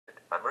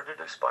I murdered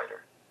a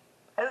spider.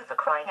 Oh, for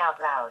crying out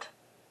loud.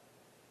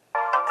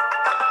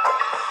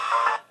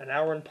 And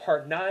now we're in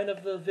part 9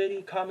 of the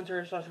video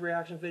commentary /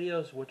 reaction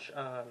videos, which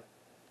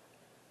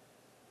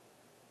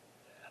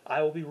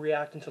I will be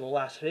reacting to the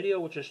last video,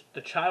 which is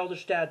the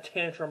Childish Dad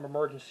Tantrum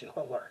Emergency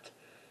Alert.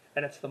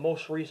 And it's the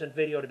most recent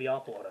video to be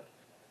uploaded.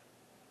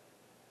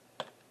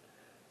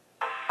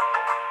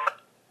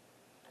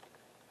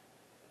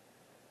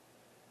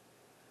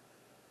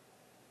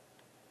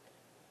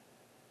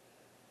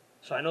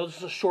 So I know this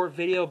is a short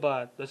video,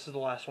 but this is the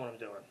last one I'm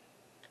doing.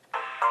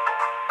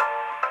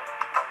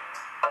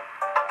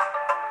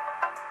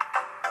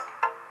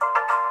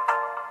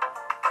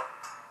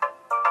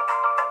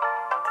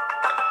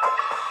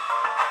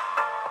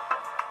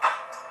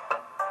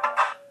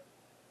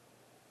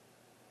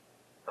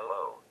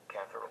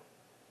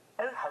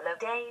 Hello,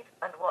 Dave,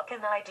 and what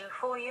can I do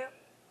for you?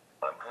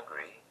 I'm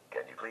hungry.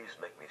 Can you please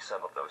make me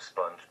some of those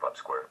SpongeBob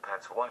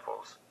SquarePants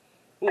waffles?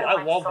 Ooh,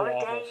 I love sorry,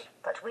 waffles. Dave,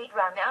 but we'd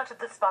run out of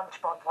the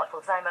SpongeBob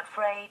waffles, I'm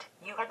afraid.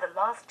 You had the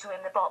last 2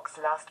 in the box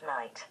last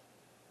night.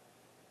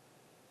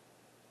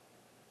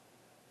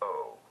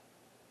 Oh,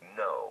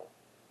 no.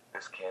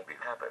 This can't be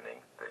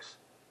happening. This.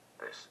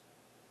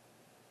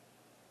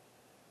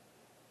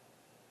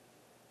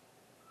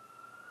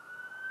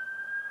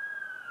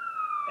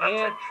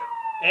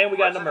 And we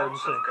got an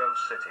emergency. Of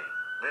Ghost City,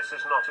 this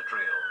is not a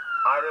drill.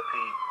 I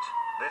repeat,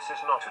 this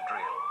is not a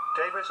drill.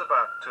 Dave is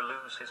about to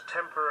lose his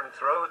temper and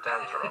throw a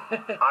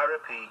tantrum. I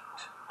repeat,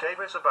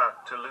 Dave is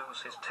about to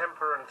lose his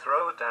temper and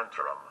throw a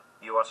tantrum.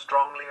 You are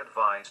strongly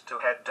advised to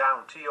head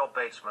down to your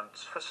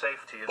basements for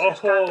safety as his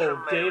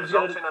tantrum may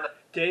result in an...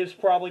 Dave's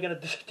gonna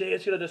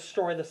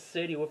destroy the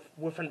city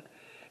with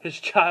his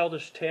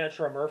childish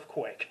tantrum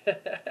earthquake.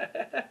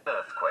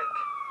 earthquake.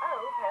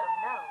 Oh, hell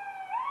no.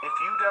 If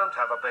you don't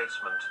have a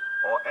basement,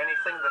 or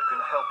anything that can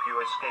help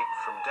you escape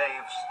from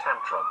Dave's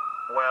tantrum,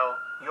 well,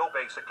 you're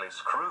basically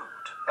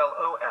screwed.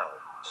 LOL.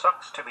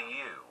 Sucks to be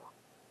you.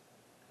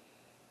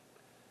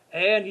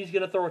 And he's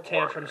gonna throw a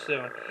tantrum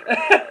soon.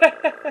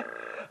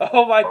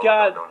 Oh my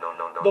god.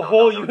 The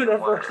whole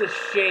universe is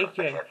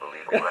shaking. I can't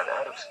believe we ran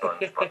out of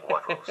SpongeBob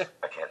waffles.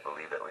 I can't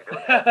believe that we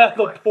don't have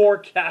The poor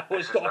cow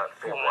is going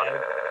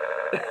flying.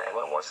 I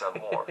want some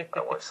more. I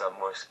want some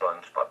more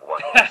SpongeBob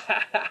waffles.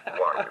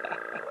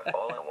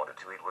 All I wanted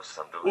to eat was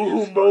some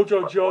delicious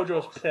Mojo SpongeBob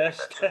Jojo's waffles. pissed.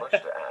 That's too much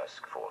to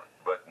ask for.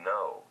 But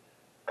no,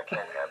 I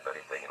can't have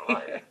anything in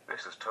life.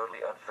 This is totally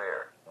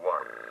unfair.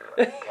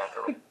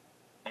 Catherine,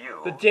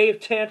 you... The Dave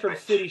Tantrum bitch.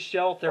 City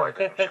Shelter. Why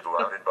didn't you go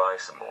out and buy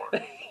some more?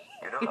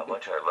 You know how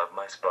much I love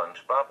my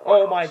SpongeBob waffles.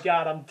 Oh my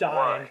god, I'm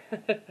dying.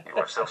 Why? You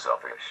are so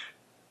selfish.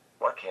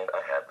 Why can't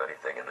I have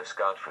anything in this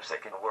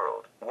godforsaken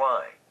world?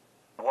 Why?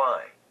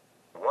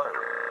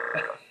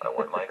 I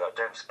want my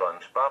goddamn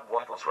SpongeBob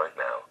waffles right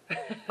now.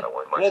 I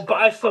want my We'll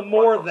buy some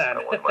more waffles. then.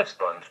 I want my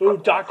SpongeBob Ooh,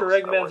 Dr.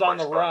 waffles. Eggman's on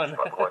the run.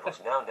 Waffles.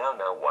 Now.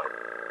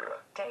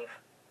 Dave,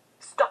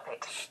 stop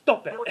it.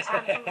 Stop it. Your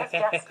tantrum has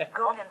just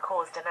gone and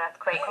caused an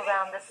earthquake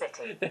around the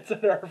city. It's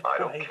an earthquake. I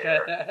don't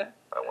care.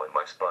 I want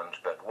my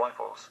SpongeBob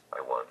waffles.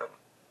 I want them.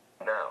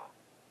 Now.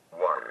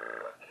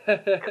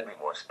 Give me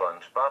more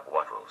SpongeBob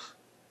waffles.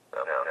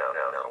 Now.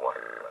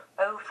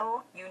 Oh,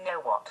 fool, you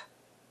know what?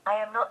 I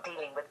am not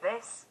dealing with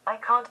this. I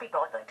can't be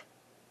bothered.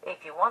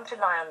 If you want to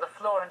lie on the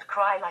floor and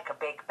cry like a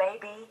big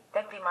baby,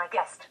 then be my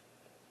guest.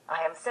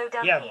 I am so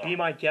done here. Yeah, be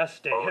my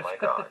guest, Dave. Oh my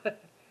god.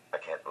 I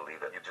can't believe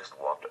that you just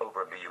walked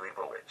over me, you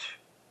evil witch.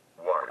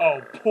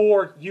 Oh,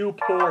 poor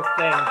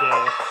thing,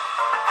 Dave.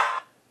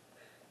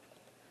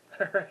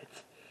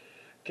 Alright.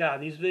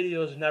 God, these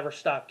videos never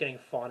stop getting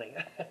funny.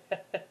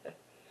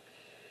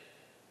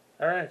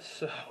 Alright,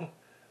 so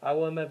I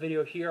will end my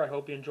video here. I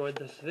hope you enjoyed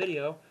this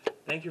video.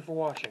 Thank you for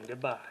watching.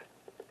 Goodbye.